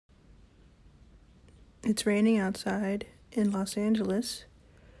It's raining outside in Los Angeles,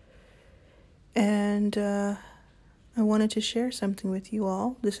 and I wanted to share something with you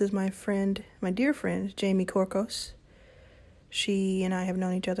all. This is my dear friend, Jamie Corcos. She and I have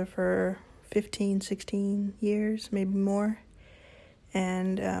known each other for 15, 16 years, maybe more.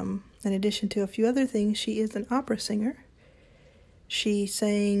 And in addition to a few other things, she is an opera singer. She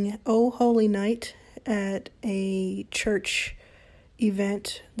sang "O Holy Night" at a church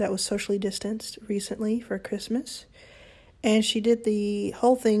event that was socially distanced recently for Christmas. And she did the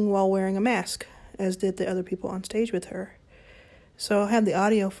whole thing while wearing a mask, as did the other people on stage with her. So I have the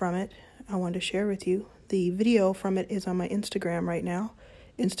audio from it I wanted to share with you. The video from it is on my Instagram right now,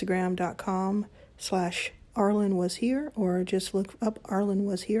 instagram.com/Arlan Was Here, or just look up Arlan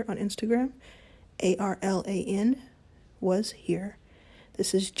Was Here on Instagram, ARLAN Was Here.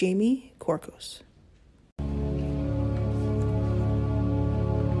 This is Jamie Corcos.